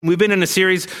We've been in a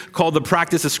series called The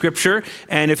Practice of Scripture,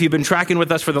 and if you've been tracking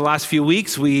with us for the last few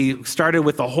weeks, we started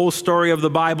with the whole story of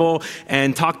the Bible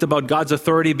and talked about God's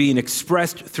authority being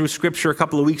expressed through Scripture a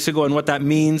couple of weeks ago and what that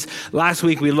means. Last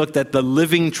week, we looked at the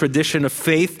living tradition of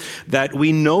faith that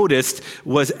we noticed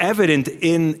was evident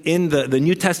in the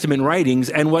New Testament writings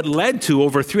and what led to,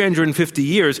 over 350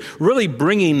 years, really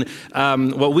bringing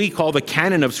what we call the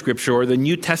canon of Scripture or the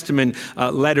New Testament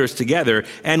letters together.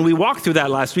 And we walked through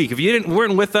that last week. If you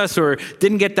weren't with us or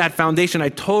didn't get that foundation, I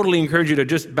totally encourage you to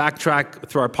just backtrack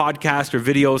through our podcast or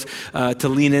videos to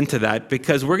lean into that,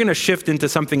 because we're going to shift into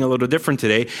something a little different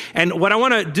today. And what I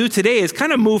want to do today is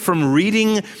kind of move from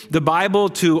reading the Bible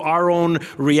to our own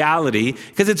reality,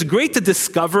 because it's great to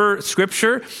discover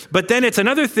Scripture, but then it's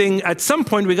another thing, at some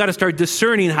point we got to start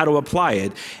discerning how to apply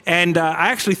it. And I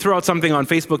actually threw out something on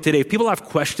Facebook today. If people have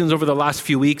questions over the last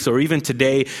few weeks or even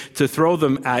today, to throw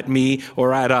them at me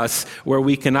or at us, where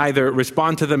we can either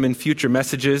respond to them in future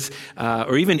messages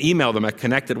or even email them at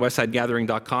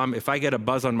connect@westsidegathering.com. If I get a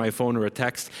buzz on my phone or a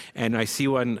text and I see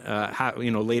one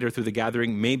later through the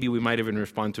gathering, maybe we might even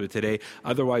respond to it today.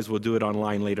 Otherwise, we'll do it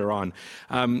online later on.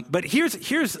 But here's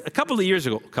a couple of years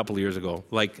ago,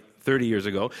 like 30 years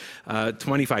ago,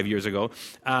 25 years ago,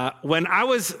 when I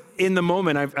was in the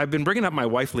moment. I've been bringing up my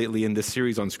wife lately in this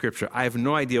series on Scripture. I have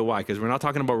no idea why, because we're not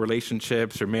talking about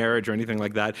relationships or marriage or anything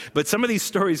like that. But some of these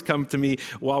stories come to me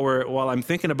while I'm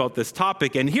thinking about this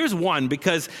topic. And here's one,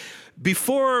 because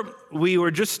before we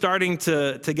were just starting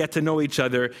to get to know each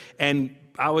other, and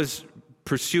I was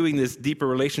pursuing this deeper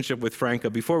relationship with Franca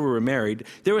before we were married,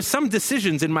 there were some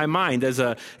decisions in my mind as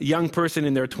a young person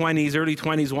in their 20s, early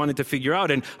 20s, wanted to figure out.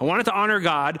 And I wanted to honor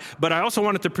God, but I also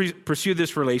wanted to pursue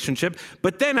this relationship.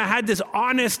 But then I had this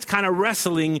honest kind of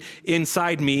wrestling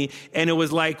inside me, and it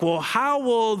was like, well, how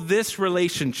will this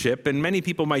relationship, and many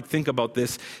people might think about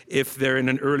this if they're in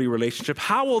an early relationship,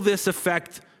 how will this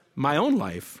affect my own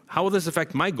life? How will this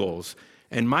affect my goals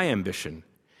and my ambition?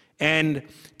 And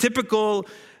typical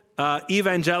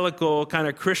evangelical kind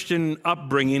of Christian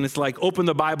upbringing, it's like open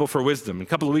the Bible for wisdom. A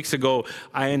couple of weeks ago,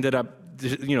 I ended up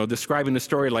describing a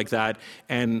story like that,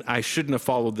 and I shouldn't have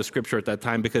followed the Scripture at that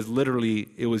time, because literally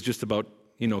it was just about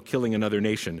killing another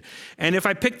nation. And if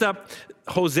I picked up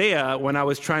Hosea when I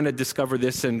was trying to discover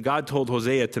this, and God told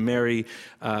Hosea to marry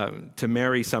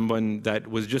someone that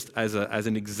was just as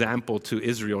an example to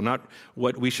Israel, not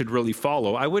what we should really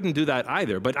follow, I wouldn't do that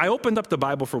either. But I opened up the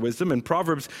Bible for wisdom, and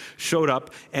Proverbs showed up,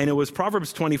 and it was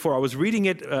Proverbs 24. I was reading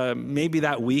it maybe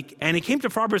that week, and it came to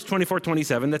Proverbs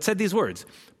 24:27 that said these words: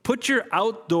 "Put your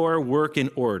outdoor work in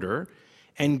order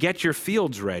and get your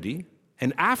fields ready,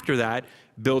 and after that,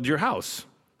 build your house."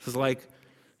 It's like,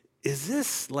 is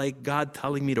this like God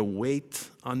telling me to wait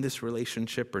on this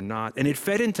relationship or not? And it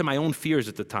fed into my own fears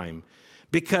at the time,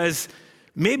 because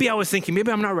maybe I was thinking, maybe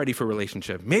I'm not ready for a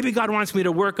relationship. Maybe God wants me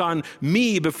to work on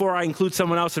me before I include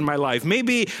someone else in my life.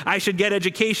 Maybe I should get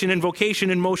education and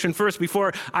vocation in motion first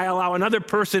before I allow another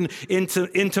person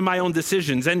into my own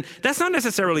decisions. And that's not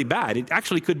necessarily bad. It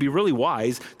actually could be really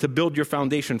wise to build your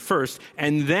foundation first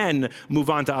and then move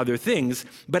on to other things.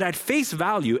 But at face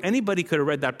value, anybody could have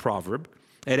read that proverb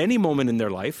at any moment in their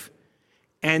life,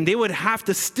 and they would have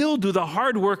to still do the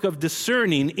hard work of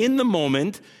discerning in the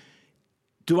moment,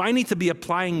 do I need to be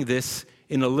applying this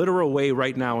in a literal way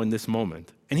right now in this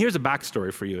moment? And here's a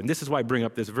backstory for you, and this is why I bring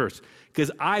up this verse,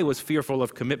 because I was fearful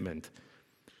of commitment.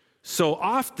 So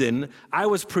often, I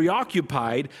was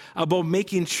preoccupied about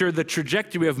making sure the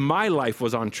trajectory of my life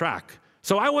was on track.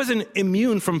 So I wasn't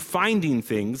immune from finding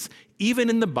things, even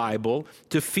in the Bible,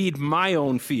 to feed my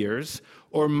own fears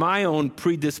or my own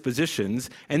predispositions,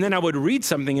 and then I would read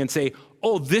something and say,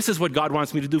 oh, this is what God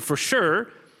wants me to do for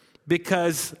sure,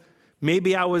 because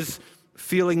maybe I was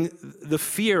feeling the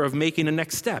fear of making a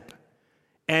next step.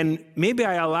 And maybe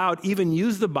I even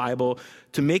use the Bible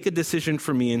to make a decision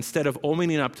for me instead of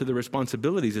owning up to the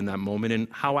responsibilities in that moment and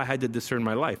how I had to discern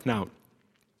my life. Now,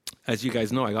 as you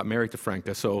guys know, I got married to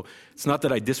Franca, so it's not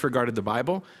that I disregarded the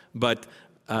Bible, but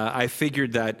I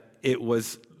figured that it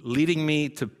was leading me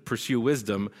to pursue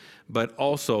wisdom, but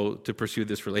also to pursue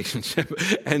this relationship.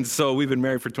 And so we've been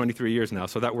married for 23 years now,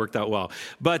 so that worked out well.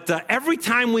 But every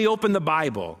time we open the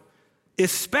Bible,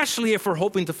 especially if we're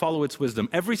hoping to follow its wisdom,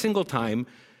 every single time,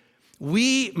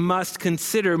 we must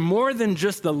consider more than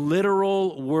just the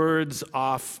literal words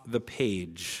off the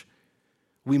page.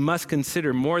 We must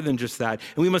consider more than just that.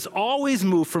 And we must always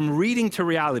move from reading to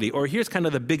reality. Or here's kind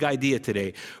of the big idea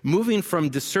today: moving from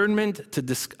discernment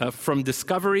to from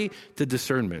discovery to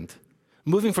discernment.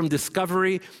 Moving from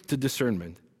discovery to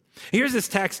discernment. Here's this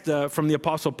text from the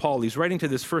Apostle Paul. He's writing to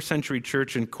this first century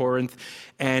church in Corinth.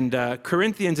 And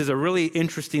Corinthians is a really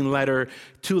interesting letter,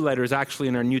 2 letters actually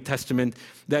in our New Testament,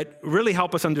 that really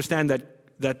help us understand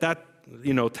that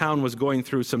town was going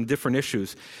through some different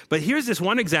issues. But here's this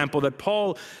one example that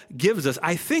Paul gives us.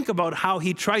 I think about how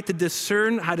he tried to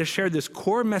discern how to share this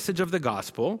core message of the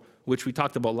gospel, which we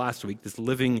talked about last week, this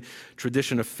living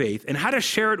tradition of faith, and how to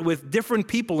share it with different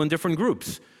people in different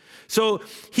groups. So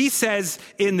he says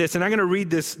in this, and I'm going to read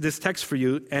this text for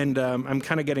you, and I'm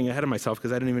kind of getting ahead of myself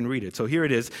because I didn't even read it. So here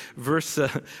it is, verse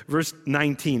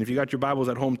 19. If you got your Bibles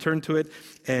at home, turn to it,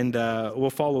 and we'll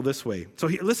follow this way. So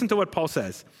listen to what Paul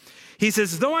says. He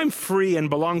says, though I'm free and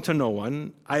belong to no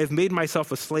one, I have made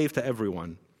myself a slave to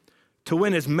everyone, to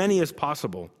win as many as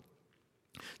possible.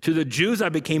 To the Jews I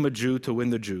became a Jew to win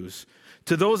the Jews.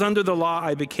 To those under the law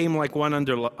I became like one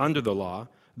under the law,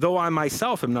 though I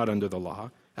myself am not under the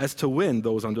law, as to win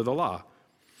those under the law.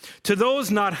 To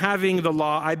those not having the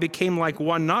law, I became like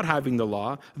one not having the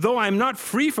law, though I'm not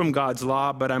free from God's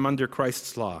law, but I'm under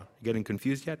Christ's law. Getting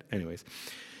confused yet? Anyways.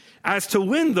 As to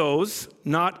win those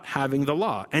not having the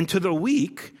law. And to the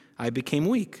weak, I became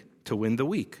weak to win the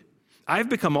weak. I've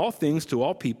become all things to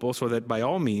all people so that by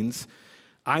all means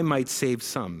I might save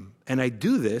some. And I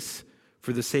do this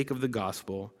for the sake of the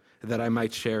gospel, that I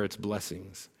might share its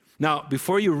blessings. Now,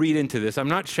 before you read into this, I'm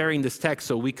not sharing this text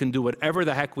so we can do whatever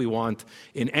the heck we want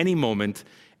in any moment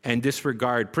and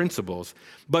disregard principles.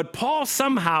 But Paul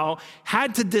somehow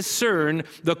had to discern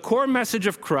the core message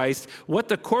of Christ, what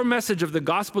the core message of the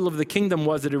gospel of the kingdom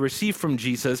was that he received from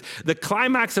Jesus, the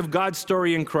climax of God's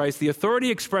story in Christ, the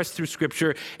authority expressed through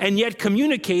Scripture, and yet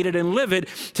communicate it and live it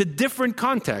to different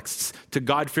contexts, to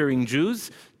God-fearing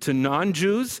Jews, to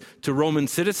non-Jews, to Roman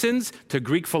citizens, to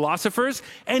Greek philosophers.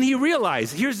 And he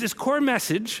realized, here's this core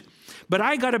message, but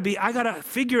I gotta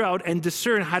figure out and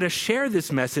discern how to share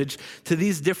this message to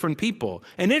these different people.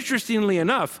 And interestingly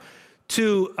enough,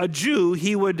 to a Jew,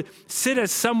 he would sit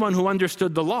as someone who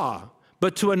understood the law.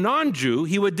 But to a non-Jew,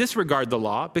 he would disregard the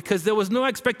law because there was no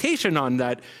expectation on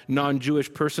that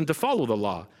non-Jewish person to follow the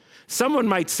law. Someone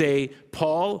might say,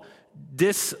 Paul,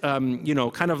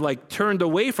 kind of like turned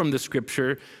away from the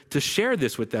scripture to share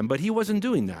this with them, but he wasn't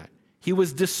doing that. He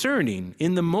was discerning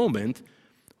in the moment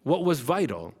what was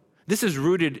vital. This is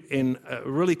rooted in a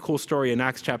really cool story in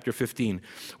Acts chapter 15,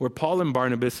 where Paul and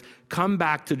Barnabas come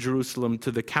back to Jerusalem,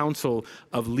 to the council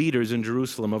of leaders in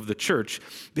Jerusalem of the church,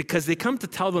 because they come to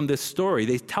tell them this story.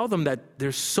 They tell them that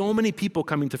there's so many people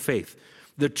coming to faith.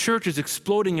 The church is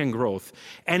exploding in growth,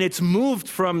 and it's moved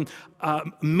from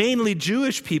mainly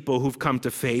Jewish people who've come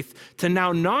to faith to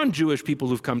now non-Jewish people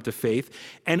who've come to faith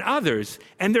and others.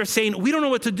 And they're saying, we don't know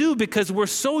what to do because we're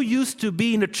so used to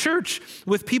being a church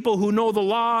with people who know the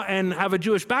law and have a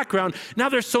Jewish background. Now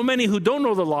there's so many who don't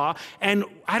know the law, and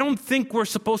I don't think we're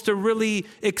supposed to really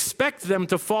expect them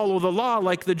to follow the law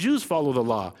like the Jews follow the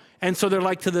law. And so they're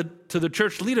like to the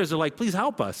church leaders, they're like, please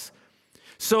help us.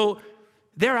 So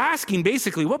they're asking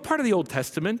basically, what part of the Old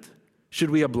Testament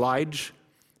should we oblige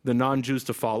the non-Jews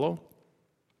to follow?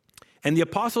 And the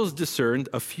apostles discerned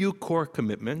a few core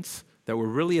commitments that were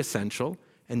really essential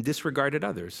and disregarded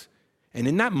others. And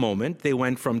in that moment, they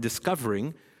went from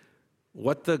discovering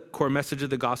what the core message of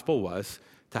the gospel was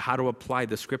to how to apply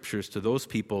the scriptures to those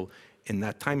people in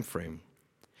that time frame.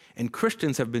 And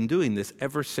Christians have been doing this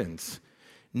ever since,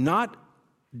 not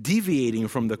deviating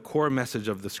from the core message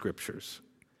of the scriptures,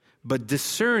 but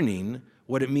discerning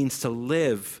what it means to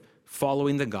live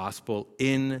following the gospel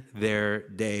in their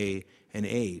day and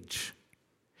age.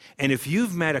 And if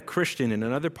you've met a Christian in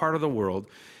another part of the world,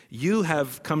 you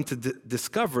have come to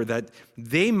discover that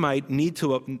they might need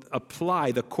to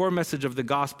apply the core message of the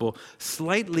gospel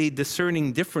slightly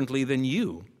discerning differently than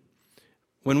you.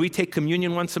 When we take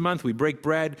communion once a month, we break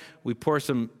bread, we pour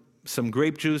some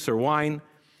grape juice or wine.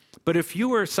 But if you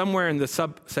were somewhere in the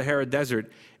sub-Sahara desert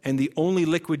and the only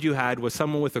liquid you had was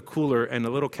someone with a cooler and a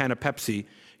little can of Pepsi,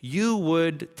 you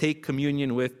would take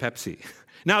communion with Pepsi.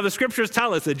 Now, the scriptures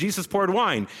tell us that Jesus poured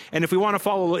wine, and if we want to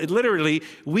follow it literally,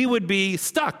 we would be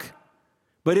stuck.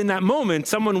 But in that moment,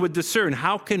 someone would discern,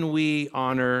 how can we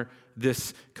honor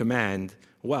this command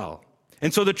well?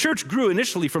 And so the church grew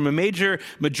initially from a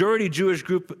majority Jewish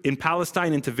group in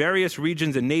Palestine into various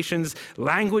regions and nations,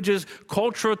 languages,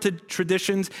 cultural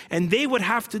traditions, and they would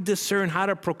have to discern how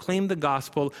to proclaim the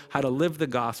gospel, how to live the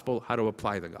gospel, how to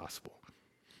apply the gospel.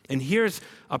 And here's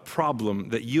a problem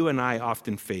that you and I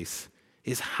often face,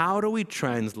 is how do we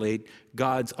translate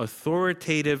God's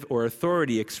authoritative or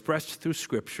authority expressed through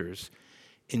scriptures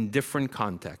in different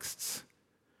contexts?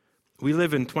 We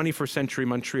live in 21st century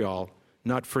Montreal,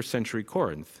 not first century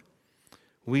Corinth.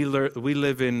 We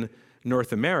live in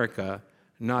North America,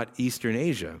 not Eastern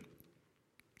Asia.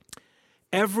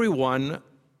 Everyone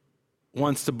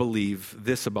wants to believe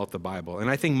this about the Bible, and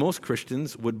I think most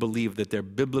Christians would believe that they're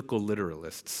biblical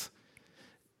literalists.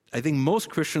 I think most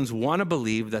Christians want to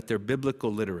believe that they're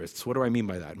biblical literalists. What do I mean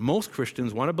by that? Most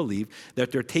Christians want to believe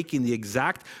that they're taking the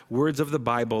exact words of the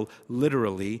Bible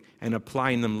literally and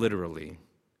applying them literally.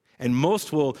 And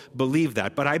most will believe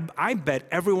that. But I bet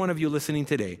every one of you listening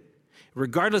today,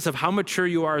 regardless of how mature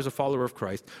you are as a follower of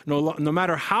Christ, no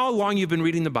matter how long you've been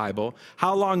reading the Bible,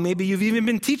 how long maybe you've even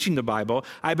been teaching the Bible,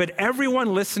 I bet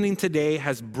everyone listening today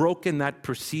has broken that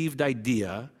perceived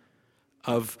idea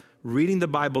of reading the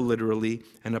Bible literally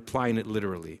and applying it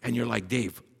literally. And you're like,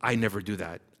 Dave, I never do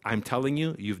that. I'm telling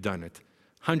you, you've done it.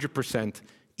 100%,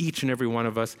 each and every one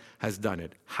of us has done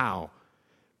it. How?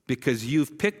 Because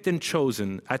you've picked and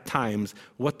chosen at times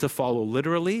what to follow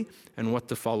literally and what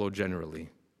to follow generally.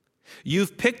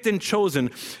 You've picked and chosen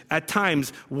at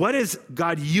times what is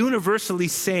God universally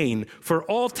saying for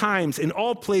all times, in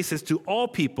all places, to all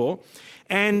people,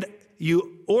 and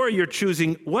you're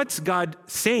choosing what's God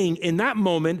saying in that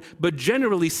moment, but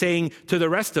generally saying to the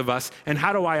rest of us, and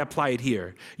how do I apply it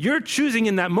here? You're choosing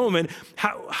in that moment,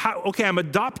 okay, I'm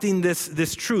adopting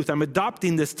this truth, I'm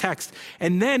adopting this text,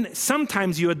 and then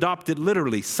sometimes you adopt it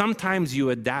literally, sometimes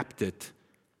you adapt it.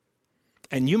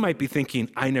 And you might be thinking,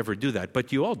 I never do that,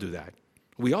 but you all do that.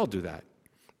 We all do that.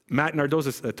 Matt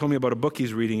Nardoza told me about a book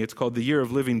he's reading. It's called The Year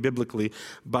of Living Biblically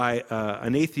by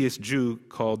an atheist Jew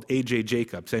called A.J.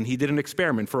 Jacobs. And he did an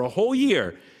experiment. For a whole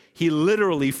year, he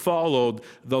literally followed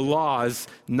the laws,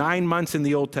 9 months in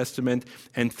the Old Testament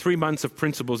and 3 months of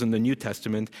principles in the New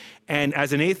Testament. And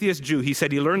as an atheist Jew, he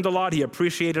said he learned a lot, he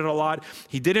appreciated a lot.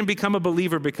 He didn't become a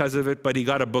believer because of it, but he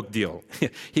got a book deal.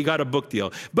 He got a book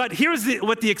deal. But here's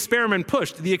what the experiment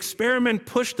pushed. The experiment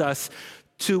pushed us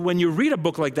to, when you read a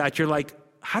book like that, you're like,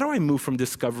 how do I move from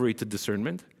discovery to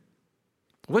discernment?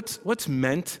 What's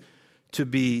meant to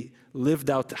be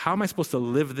lived out? How am I supposed to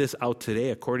live this out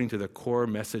today according to the core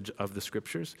message of the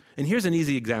Scriptures? And here's an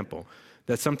easy example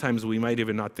that sometimes we might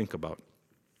even not think about.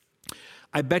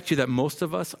 I bet you that most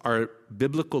of us are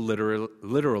biblical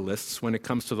literalists when it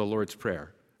comes to the Lord's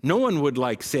Prayer. No one would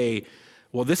say,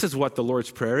 well, this is what the Lord's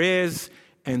Prayer is,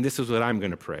 and this is what I'm going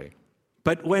to pray.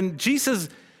 But when Jesus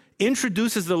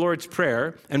introduces the Lord's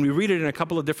Prayer, and we read it in a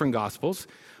couple of different Gospels,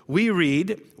 we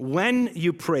read, when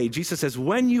you pray, Jesus says,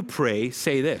 when you pray,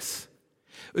 say this.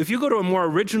 If you go to a more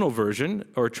original version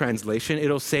or translation,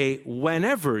 it'll say,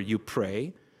 whenever you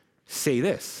pray, say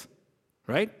this,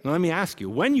 right? Now let me ask you,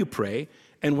 when you pray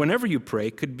and whenever you pray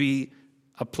could be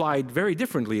applied very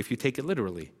differently if you take it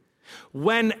literally.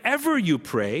 Whenever you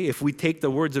pray, if we take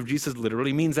the words of Jesus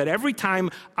literally, means that every time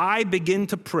I begin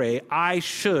to pray, I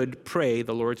should pray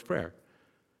the Lord's Prayer,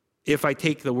 if I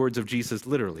take the words of Jesus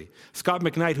literally. Scott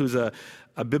McKnight, who's a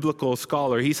biblical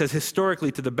scholar, he says,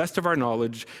 historically, to the best of our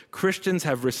knowledge, Christians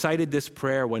have recited this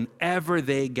prayer whenever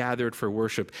they gathered for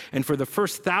worship. And for the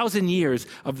first 1,000 years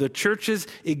of the church's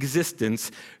existence,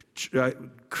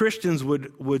 Christians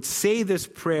would say this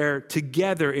prayer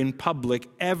together in public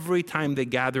every time they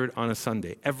gathered on a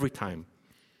Sunday, every time.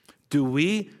 Do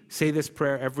we say this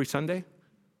prayer every Sunday?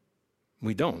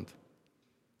 We don't.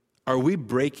 Are we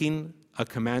breaking a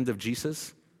command of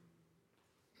Jesus?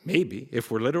 Maybe.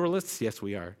 If we're literalists, yes,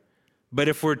 we are. But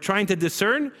if we're trying to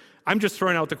discern, I'm just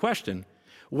throwing out the question.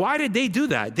 Why did they do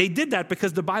that? They did that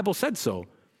because the Bible said so.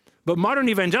 But modern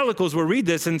evangelicals will read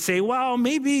this and say, well,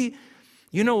 maybe,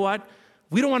 you know what?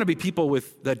 We don't want to be people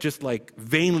that just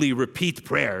vainly repeat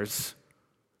prayers.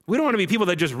 We don't want to be people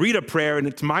that just read a prayer and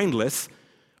it's mindless.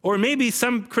 Or maybe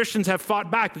some Christians have fought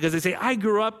back because they say, I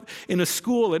grew up in a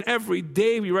school and every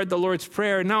day we read the Lord's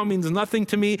Prayer and now it means nothing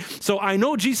to me. So I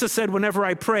know Jesus said whenever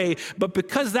I pray, but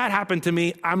because that happened to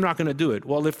me, I'm not going to do it.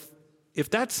 Well, if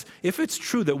it's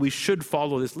true that we should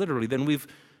follow this literally, then we've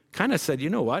kind of said, you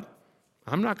know what?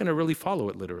 I'm not going to really follow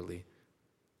it literally.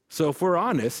 So if we're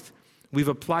honest, we've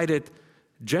applied it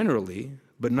generally,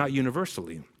 but not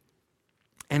universally.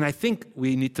 And I think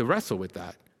we need to wrestle with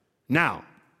that. Now,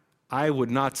 I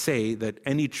would not say that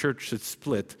any church should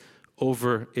split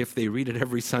over if they read it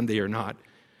every Sunday or not,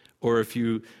 or if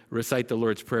you recite the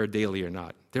Lord's Prayer daily or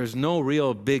not. There's no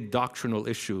real big doctrinal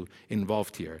issue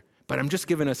involved here. But I'm just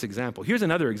giving us example. Here's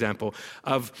another example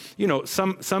of,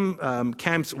 some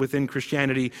camps within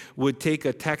Christianity would take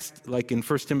a text like in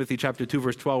 1 Timothy chapter 2,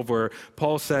 verse 12, where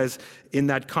Paul says in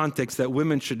that context that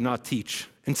women should not teach.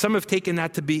 And some have taken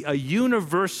that to be a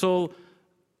universal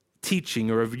teaching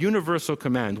or a universal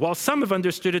command. While some have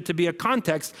understood it to be a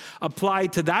context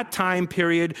applied to that time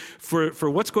period for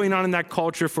what's going on in that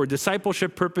culture, for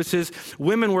discipleship purposes,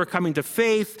 women were coming to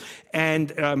faith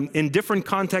and in different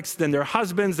contexts than their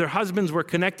husbands. Their husbands were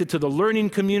connected to the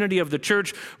learning community of the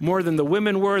church more than the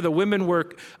women were. The women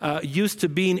were used to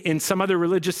being in some other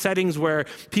religious settings where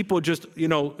people just,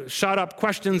 shot up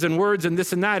questions and words and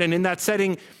this and that. And in that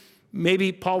setting,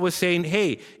 maybe Paul was saying,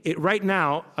 hey, right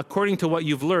now, according to what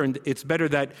you've learned, it's better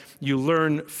that you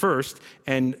learn first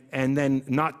and then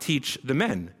not teach the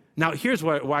men. Now, here's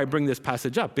why I bring this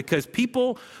passage up, because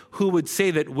people who would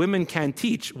say that women can't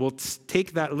teach will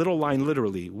take that little line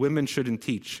literally, women shouldn't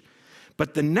teach.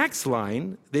 But the next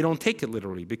line, they don't take it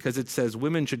literally because it says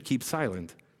women should keep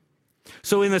silent.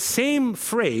 So in the same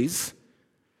phrase,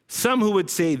 some who would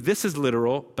say this is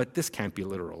literal, but this can't be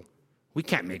literal. We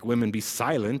can't make women be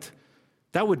silent.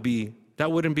 That wouldn't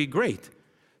be great.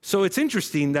 So it's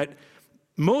interesting that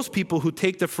most people who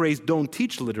take the phrase don't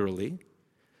teach literally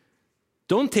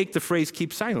don't take the phrase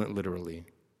keep silent literally.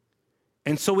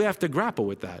 And so we have to grapple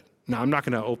with that. Now, I'm not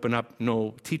going to open up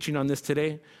no teaching on this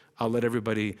today. I'll let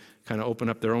everybody kind of open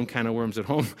up their own can of worms at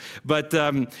home. But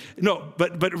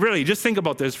really, just think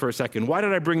about this for a second. Why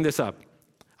did I bring this up?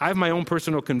 I have my own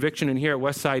personal conviction, and here at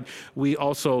Westside, we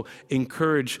also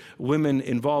encourage women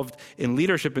involved in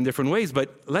leadership in different ways,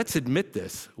 but let's admit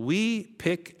this. We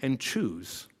pick and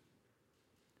choose.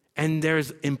 And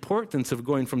there's importance of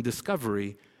going from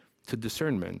discovery to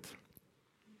discernment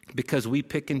because we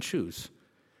pick and choose.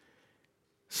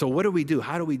 So what do we do?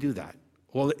 How do we do that?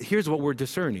 Well, here's what we're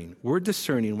discerning. We're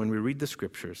discerning when we read the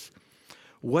scriptures,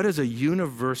 what is a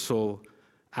universal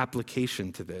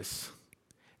application to this?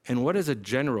 And what is a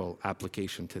general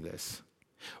application to this?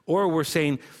 Or we're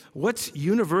saying, what's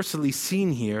universally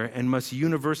seen here and must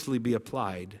universally be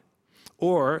applied?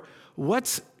 Or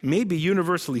what's maybe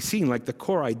universally seen, like the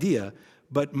core idea,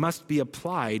 but must be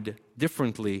applied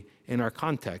differently in our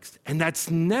context? And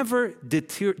that's never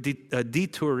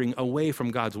detouring away from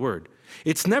God's word.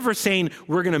 It's never saying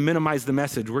we're going to minimize the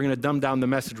message, we're going to dumb down the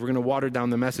message, we're going to water down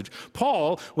the message.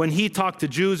 Paul, when he talked to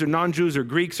Jews or non-Jews or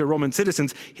Greeks or Roman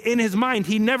citizens, in his mind,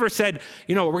 he never said,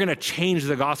 we're going to change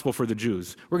the gospel for the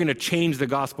Jews. We're going to change the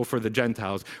gospel for the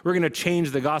Gentiles. We're going to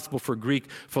change the gospel for Greek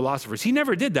philosophers. He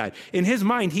never did that. In his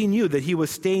mind, he knew that he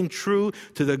was staying true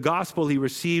to the gospel he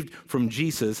received from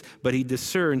Jesus, but he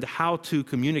discerned how to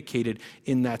communicate it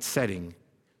in that setting.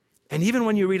 And even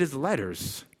when you read his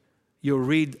letters, you'll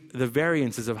read the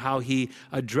variances of how he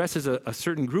addresses a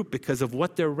certain group because of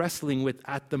what they're wrestling with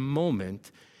at the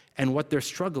moment and what they're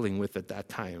struggling with at that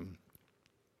time.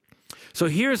 So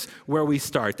here's where we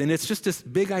start, and it's just this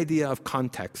big idea of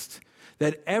context,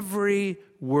 that every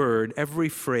word, every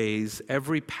phrase,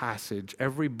 every passage,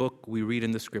 every book we read in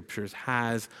the scriptures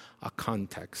has a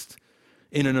context.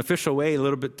 In an official way,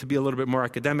 to be a little bit more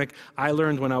academic, I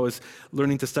learned when I was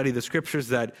learning to study the scriptures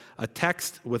that a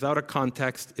text without a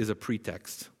context is a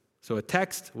pretext. So a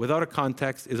text without a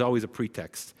context is always a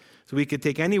pretext. So we could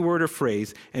take any word or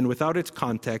phrase, and without its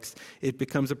context, it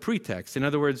becomes a pretext. In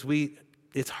other words,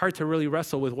 it's hard to really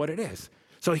wrestle with what it is.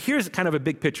 So here's kind of a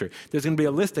big picture. There's going to be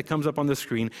a list that comes up on the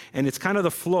screen, and it's kind of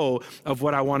the flow of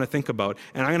what I want to think about.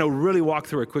 And I'm going to really walk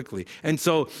through it quickly. And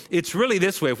so it's really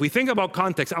this way. If we think about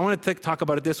context, I want to talk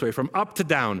about it this way, from up to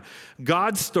down.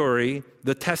 God's story,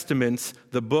 the testaments,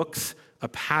 the books, a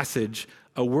passage,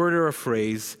 a word or a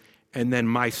phrase, and then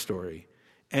my story.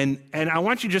 And I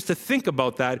want you just to think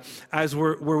about that as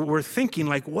we're thinking,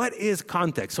 like, what is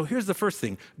context? So here's the first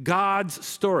thing. God's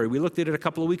story. We looked at it a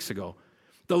couple of weeks ago.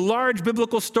 The large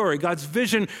biblical story, God's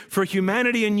vision for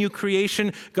humanity in new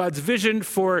creation, God's vision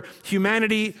for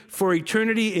humanity for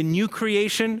eternity in new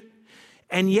creation.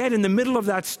 And yet in the middle of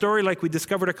that story, like we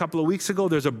discovered a couple of weeks ago,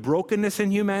 there's a brokenness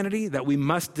in humanity that we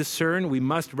must discern, we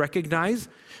must recognize.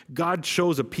 God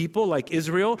chose a people like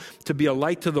Israel to be a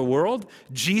light to the world.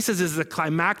 Jesus is the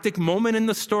climactic moment in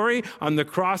the story on the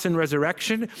cross and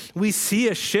resurrection. We see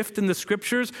a shift in the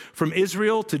scriptures from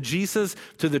Israel to Jesus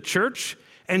to the church.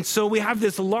 And so we have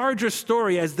this larger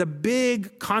story as the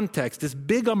big context, this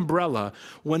big umbrella.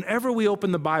 Whenever we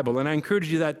open the Bible, and I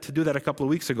encouraged you to do that a couple of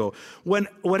weeks ago,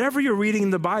 whatever you're reading in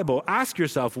the Bible, ask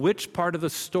yourself, which part of the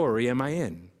story am I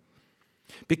in?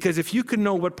 Because if you can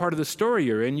know what part of the story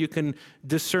you're in, you can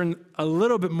discern a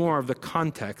little bit more of the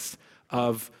context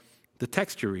of the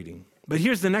text you're reading. But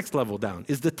here's the next level down,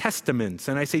 is the testaments.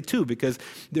 And I say two because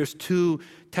there's two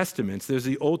testaments. There's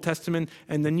the Old Testament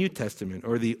and the New Testament,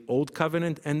 or the Old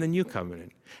Covenant and the New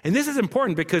Covenant. And this is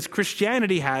important because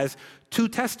Christianity has two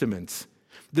testaments.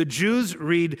 The Jews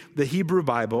read the Hebrew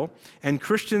Bible, and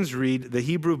Christians read the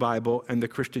Hebrew Bible and the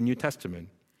Christian New Testament.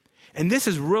 And this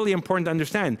is really important to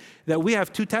understand, that we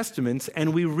have two testaments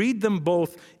and we read them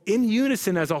both in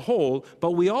unison as a whole,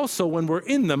 but we also, when we're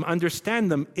in them,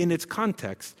 understand them in its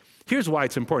context. Here's why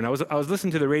it's important. I was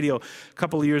listening to the radio a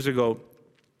couple of years ago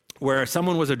where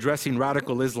someone was addressing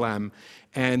radical Islam,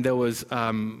 and there was,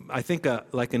 I think,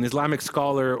 like an Islamic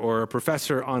scholar or a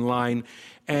professor online,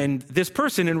 and this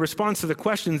person, in response to the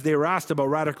questions they were asked about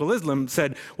radical Islam,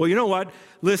 said, well, you know what?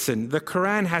 Listen, the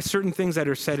Quran has certain things that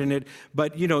are said in it,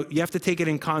 but, you have to take it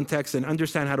in context and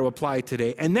understand how to apply it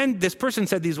today. And then this person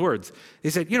said these words. They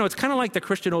said, it's kind of like the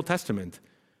Christian Old Testament.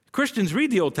 Christians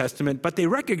read the Old Testament, but they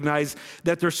recognize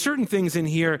that there's certain things in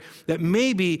here that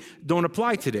maybe don't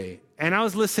apply today. And I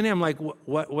was listening. I'm like,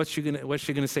 what's she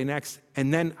gonna say next?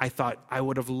 And then I thought I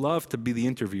would have loved to be the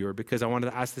interviewer because I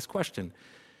wanted to ask this question.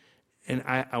 And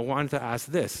I wanted to ask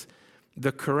this: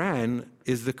 the Quran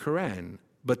is the Quran,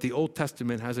 but the Old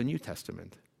Testament has a New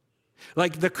Testament.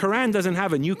 Like the Quran doesn't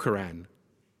have a new Quran.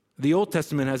 The Old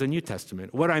Testament has a New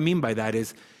Testament. What I mean by that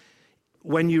is,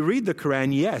 when you read the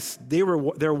Quran, yes,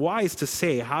 they're wise to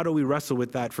say, how do we wrestle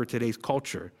with that for today's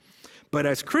culture? But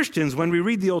as Christians, when we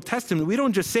read the Old Testament, we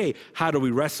don't just say, how do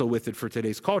we wrestle with it for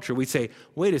today's culture? We say,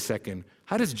 wait a second,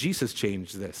 how does Jesus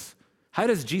change this? How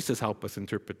does Jesus help us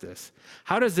interpret this?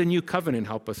 How does the New Covenant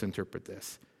help us interpret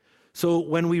this? So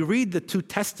when we read the two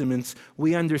testaments,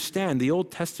 we understand the Old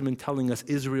Testament telling us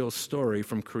Israel's story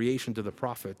from creation to the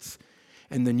prophets,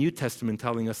 and the New Testament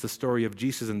telling us the story of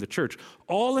Jesus and the church,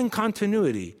 all in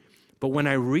continuity. But when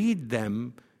I read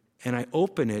them and I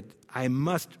open it, I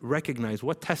must recognize,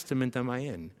 what testament am I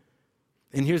in?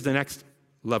 And here's the next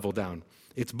level down.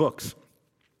 It's books.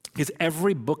 Because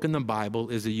every book in the Bible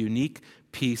is a unique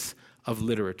piece of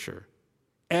literature.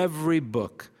 Every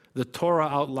book. The Torah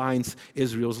outlines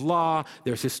Israel's law.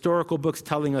 There's historical books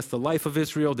telling us the life of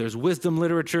Israel. There's wisdom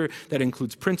literature that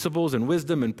includes principles and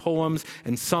wisdom and poems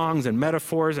and songs and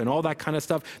metaphors and all that kind of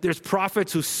stuff. There's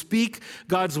prophets who speak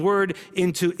God's word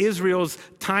into Israel's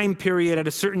time period at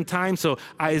a certain time. So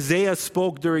Isaiah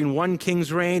spoke during one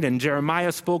king's reign, and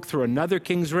Jeremiah spoke through another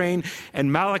king's reign,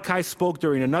 and Malachi spoke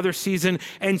during another season.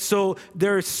 And so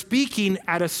they're speaking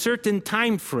at a certain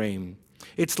time frame.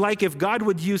 It's like if God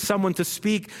would use someone to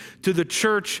speak to the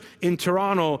church in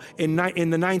Toronto in the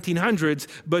 1900s,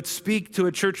 but speak to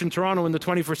a church in Toronto in the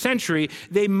 21st century,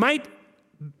 they might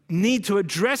need to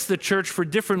address the church for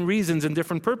different reasons and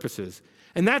different purposes.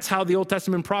 And that's how the Old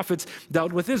Testament prophets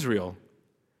dealt with Israel.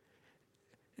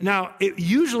 Now, it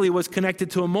usually was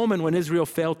connected to a moment when Israel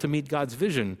failed to meet God's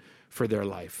vision for their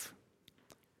life.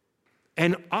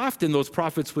 And often those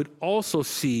prophets would also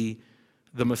see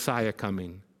the Messiah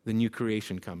coming, the new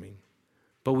creation coming.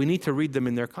 But we need to read them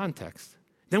in their context.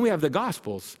 Then we have the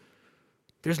Gospels.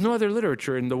 There's no other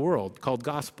literature in the world called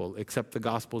gospel except the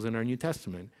Gospels in our New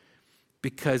Testament,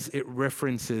 because it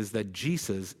references that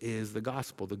Jesus is the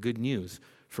gospel, the good news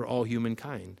for all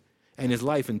humankind. And his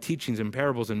life and teachings and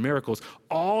parables and miracles,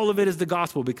 all of it is the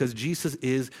gospel because Jesus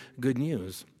is good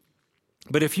news.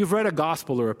 But if you've read a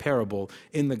gospel or a parable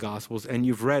in the Gospels and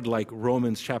you've read like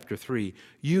Romans chapter 3,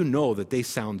 you know that they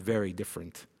sound very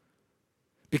different.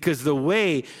 Because the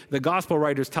way the gospel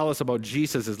writers tell us about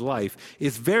Jesus' life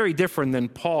is very different than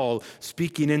Paul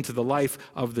speaking into the life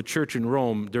of the church in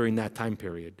Rome during that time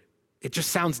period. It just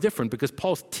sounds different because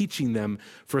Paul's teaching them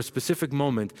for a specific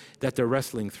moment that they're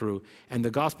wrestling through. And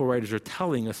the gospel writers are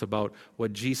telling us about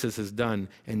what Jesus has done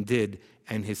and did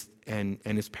and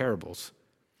his parables.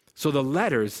 So the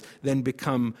letters then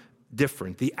become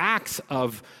different. The acts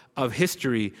of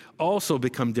history also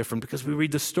become different because we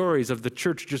read the stories of the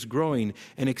church just growing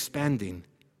and expanding.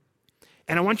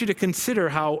 And I want you to consider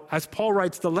how, as Paul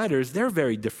writes the letters, they're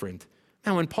very different.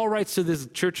 Now, when Paul writes to this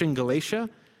church in Galatia,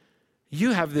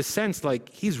 you have this sense like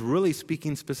he's really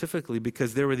speaking specifically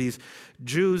because there were these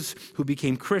Jews who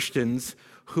became Christians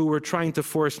who were trying to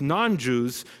force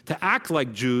non-Jews to act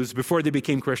like Jews before they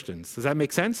became Christians. Does that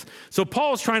make sense? So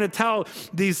Paul's trying to tell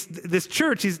this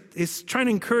church, he's trying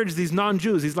to encourage these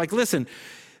non-Jews. He's like, listen,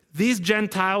 these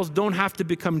Gentiles don't have to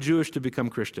become Jewish to become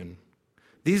Christian.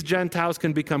 These Gentiles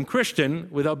can become Christian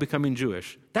without becoming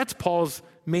Jewish. That's Paul's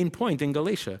main point in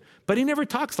Galatia. But he never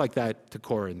talks like that to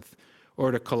Corinth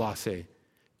or to Colossae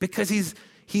because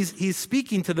he's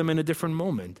speaking to them in a different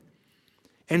moment.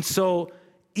 And so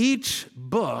each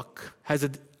book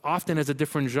often has a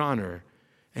different genre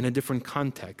and a different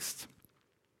context.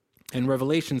 And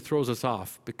Revelation throws us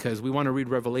off because we want to read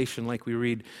Revelation like we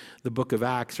read the book of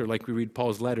Acts or like we read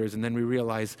Paul's letters, and then we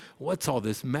realize, what's all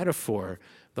this metaphor?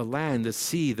 The land, the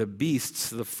sea, the beasts,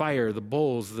 the fire, the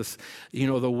bowls,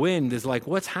 the wind is like,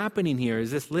 what's happening here?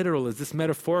 Is this literal? Is this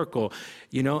metaphorical?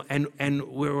 And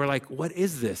we're like, what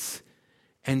is this?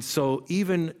 And so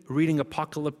even reading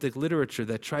apocalyptic literature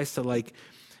that tries to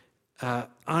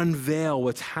unveil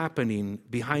what's happening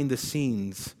behind the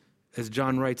scenes, as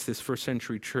John writes, this first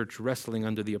century church wrestling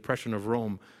under the oppression of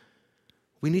Rome,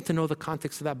 we need to know the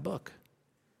context of that book.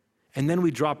 And then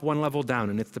we drop one level down,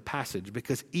 and it's the passage,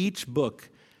 because each book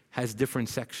has different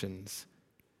sections.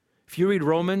 If you read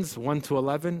Romans 1 to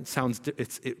 11,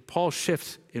 Paul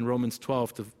shifts in Romans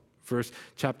 12 to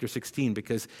chapter 16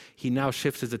 because he now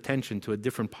shifts his attention to a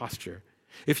different posture.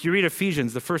 If you read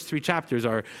Ephesians, the first 3 chapters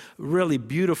are really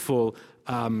beautiful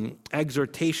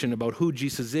exhortation about who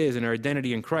Jesus is and our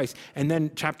identity in Christ. And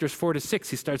then chapters 4 to 6,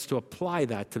 he starts to apply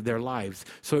that to their lives.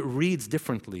 So it reads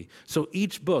differently. So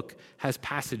each book has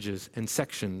passages and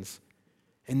sections.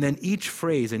 And then each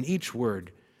phrase and each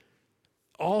word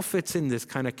all fits in this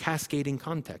kind of cascading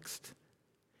context.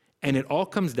 And it all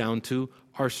comes down to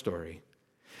our story.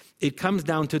 It comes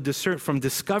down to from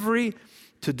discovery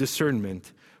to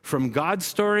discernment. From God's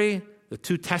story, the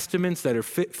 2 testaments that are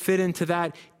fit into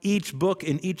that, each book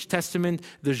in each testament,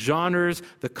 the genres,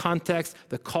 the context,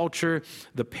 the culture,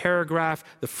 the paragraph,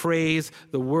 the phrase,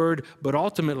 the word. But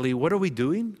ultimately, what are we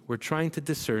doing? We're trying to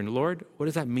discern, Lord, what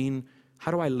does that mean?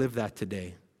 How do I live that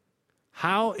today?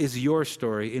 How is your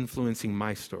story influencing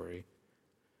my story?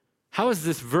 How is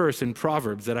this verse in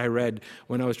Proverbs that I read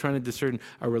when I was trying to discern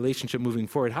our relationship moving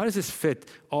forward, how does this fit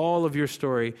all of your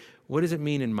story? What does it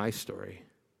mean in my story?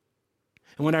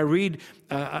 And when I read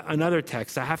another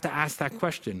text, I have to ask that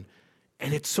question.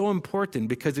 And it's so important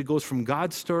because it goes from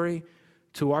God's story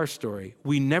to our story.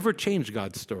 We never change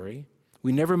God's story.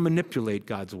 We never manipulate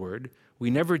God's word.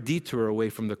 We never detour away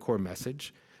from the core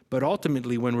message. But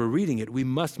ultimately, when we're reading it, we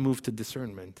must move to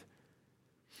discernment.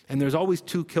 And there's always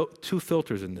two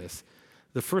filters in this.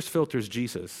 The first filter is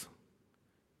Jesus.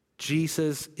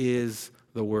 Jesus is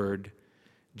the Word.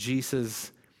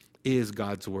 Jesus is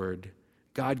God's Word.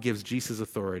 God gives Jesus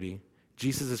authority.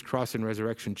 Jesus' cross and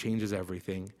resurrection changes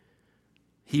everything.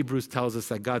 Hebrews tells us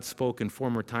that God spoke in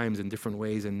former times in different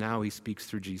ways, and now he speaks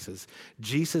through Jesus.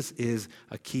 Jesus is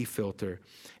a key filter.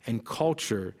 And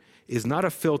culture is not a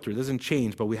filter. It doesn't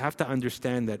change, but we have to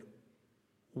understand that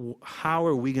how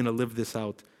are we going to live this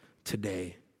out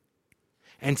today?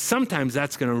 And sometimes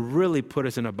that's going to really put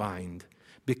us in a bind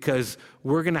because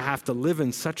we're going to have to live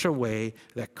in such a way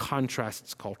that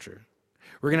contrasts culture.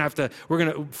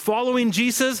 Following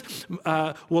Jesus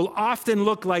will often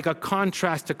look like a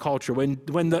contrast to culture.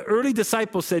 When the early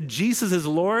disciples said Jesus is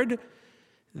Lord,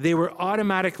 they were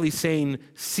automatically saying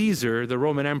Caesar, the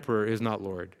Roman emperor, is not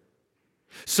Lord.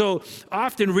 So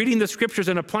often reading the scriptures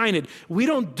and applying it, we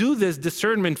don't do this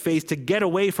discernment phase to get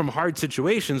away from hard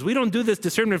situations. We don't do this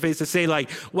discernment phase to say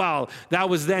well, that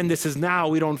was then, this is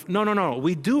now. No.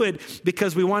 We do it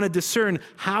because we want to discern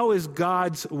how is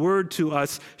God's word to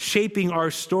us shaping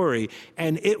our story.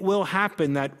 And it will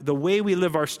happen that the way we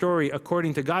live our story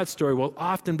according to God's story will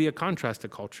often be a contrast to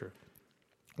culture.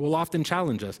 Will often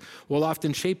challenge us. Will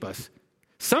often shape us.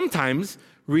 Sometimes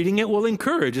reading it will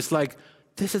encourage. It's like,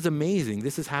 this is amazing.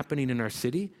 This is happening in our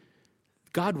city.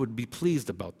 God would be pleased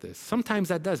about this. Sometimes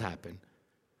that does happen.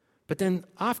 But then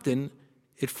often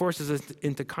it forces us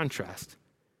into contrast.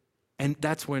 And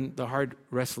that's when the hard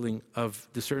wrestling of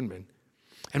discernment.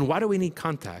 And why do we need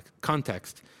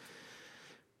context?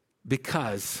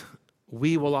 Because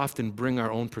we will often bring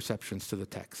our own perceptions to the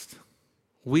text.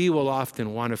 We will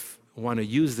often want to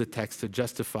use the text to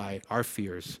justify our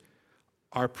fears,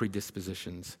 our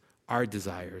predispositions, our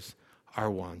desires, our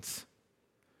wants.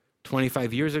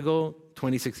 26 years ago,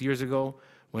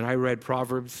 when I read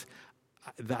Proverbs,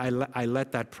 I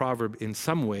let that proverb in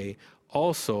some way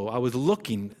also, I was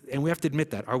looking, and we have to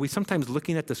admit that. Are we sometimes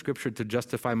looking at the scripture to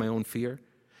justify my own fear?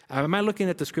 Am I looking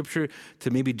at the scripture to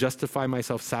maybe justify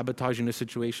myself sabotaging a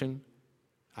situation?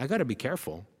 I got to be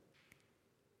careful.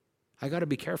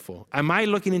 Am I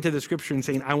looking into the scripture and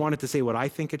saying, I want it to say what I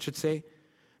think it should say?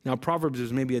 Now, Proverbs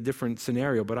is maybe a different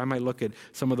scenario, but I might look at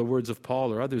some of the words of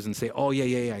Paul or others and say, oh,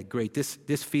 yeah, great.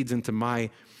 This feeds into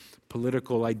my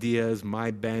political ideas,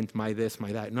 my bent, my this,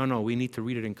 my that. No, we need to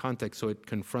read it in context so it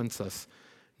confronts us,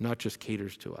 not just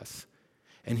caters to us.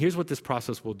 And here's what this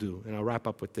process will do, and I'll wrap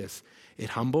up with this. It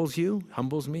humbles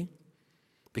me,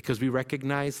 because we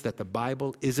recognize that the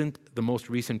Bible isn't the most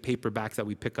recent paperback that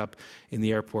we pick up in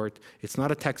the airport. It's not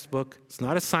a textbook. It's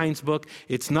not a science book.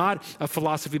 It's not a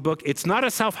philosophy book. It's not a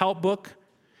self-help book.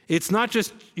 It's not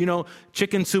just,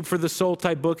 chicken soup for the soul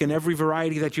type book in every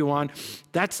variety that you want.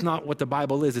 That's not what the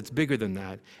Bible is. It's bigger than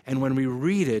that. And when we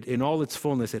read it in all its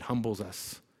fullness, it humbles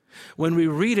us. When we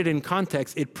read it in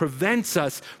context, it prevents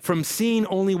us from seeing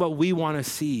only what we want to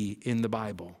see in the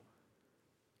Bible.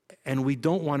 And we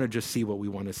don't want to just see what we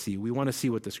want to see. We want to see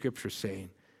what the Scripture's saying.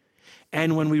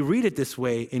 And when we read it this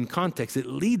way in context, it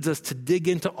leads us to dig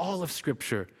into all of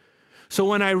Scripture. So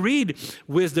when I read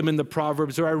wisdom in the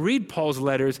Proverbs or I read Paul's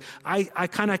letters, I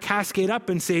kind of cascade up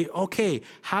and say, okay,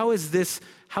 how is this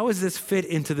fit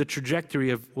into the trajectory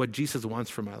of what Jesus wants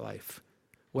for my life?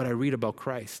 What I read about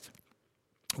Christ.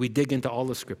 We dig into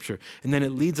all of Scripture, and then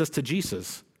it leads us to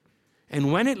Jesus.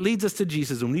 And when it leads us to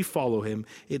Jesus, when we follow him,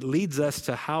 it leads us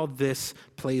to how this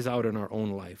plays out in our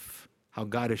own life, how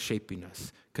God is shaping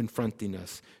us, confronting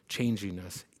us, changing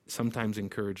us, sometimes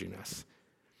encouraging us.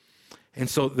 And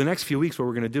so the next few weeks, what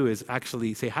we're going to do is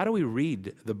actually say, how do we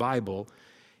read the Bible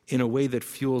in a way that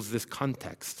fuels this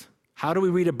context? How do we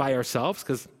read it by ourselves?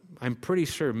 Because I'm pretty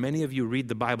sure many of you read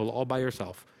the Bible all by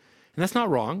yourself. And that's not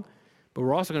wrong, but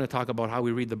we're also going to talk about how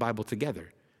we read the Bible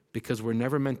together, because we're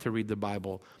never meant to read the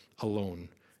Bible alone. And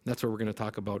that's what we're going to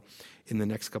talk about in the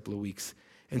next couple of weeks.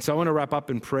 And so I want to wrap up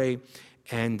and pray,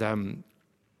 and I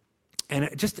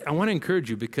want to encourage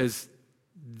you, because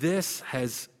this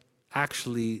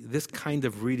kind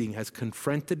of reading has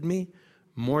confronted me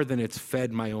more than it's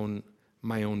fed my own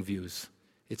views.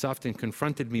 It's often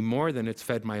confronted me more than it's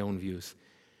fed my own views.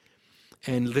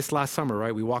 And this last summer,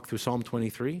 right, we walked through Psalm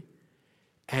 23,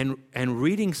 and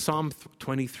reading Psalm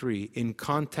 23 in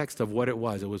context of what it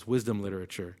was wisdom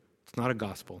literature. It's not a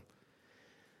gospel.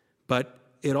 But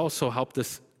it also helped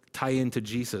us tie into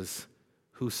Jesus,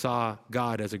 who saw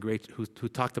God as who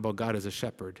talked about God as a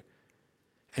shepherd.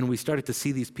 And we started to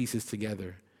see these pieces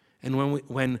together. And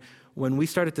when we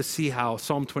started to see how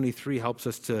Psalm 23 helps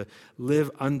us to live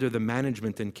under the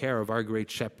management and care of our great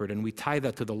shepherd, and we tie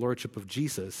that to the lordship of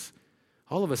Jesus,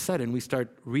 all of a sudden we start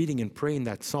reading and praying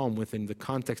that psalm within the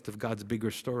context of God's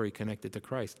bigger story connected to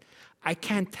Christ. I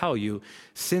can't tell you,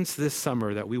 since this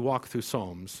summer that we walked through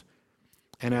Psalms,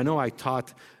 and I know I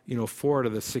taught 4 out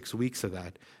of the 6 weeks of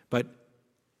that, but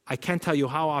I can't tell you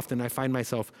how often I find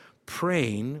myself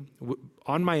praying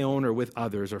on my own or with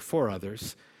others or for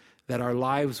others that our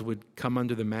lives would come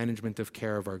under the management of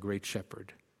care of our great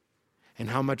shepherd, and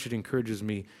how much it encourages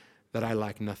me that I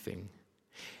lack nothing.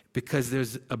 Because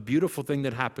there's a beautiful thing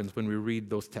that happens when we read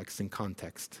those texts in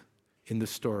context, in the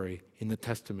story, in the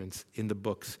testaments, in the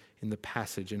books, in the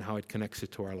passage, and how it connects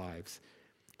it to our lives.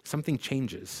 Something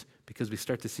changes because we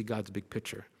start to see God's big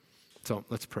picture. So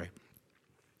let's pray.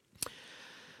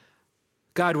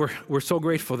 God, we're so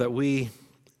grateful that we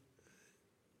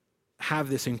have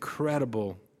this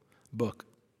incredible book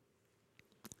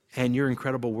and your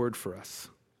incredible word for us.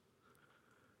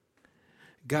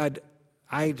 God,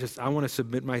 I want to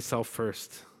submit myself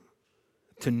first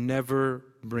to never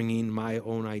bringing my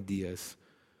own ideas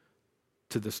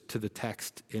to the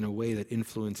text in a way that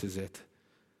influences it.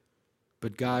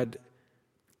 But God,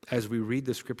 as we read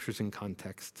the scriptures in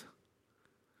context,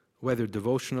 whether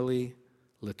devotionally,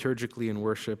 liturgically in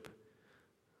worship,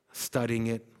 studying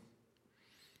it,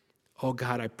 oh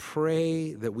God, I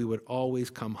pray that we would always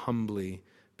come humbly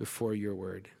before your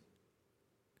word.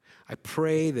 I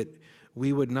pray that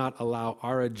we would not allow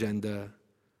our agenda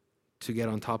to get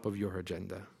on top of your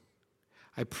agenda.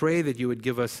 I pray that you would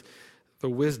give us the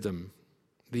wisdom,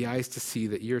 the eyes to see,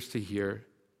 the ears to hear,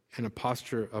 and a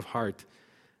posture of heart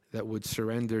that would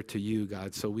surrender to you,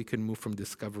 God, so we can move from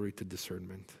discovery to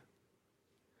discernment.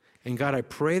 And God, I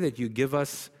pray that you give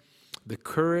us the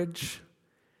courage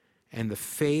and the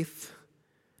faith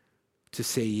to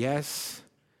say yes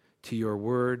to your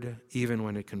word, even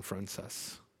when it confronts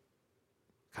us.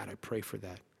 God, I pray for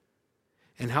that.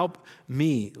 And help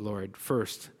me, Lord,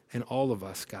 first, and all of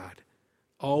us, God,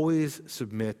 always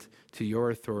submit to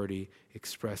your authority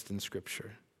expressed in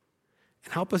Scripture.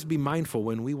 And help us be mindful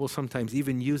when we will sometimes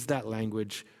even use that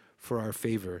language for our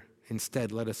favor.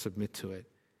 Instead, let us submit to it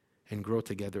and grow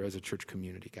together as a church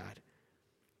community, God.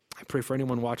 I pray for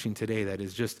anyone watching today that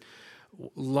is just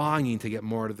longing to get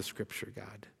more out of the Scripture,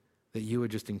 God, that you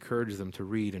would just encourage them to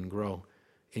read and grow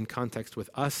in context with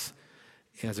us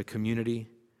as a community,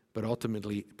 but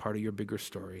ultimately part of your bigger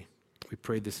story. We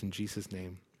pray this in Jesus'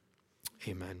 name.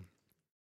 Amen.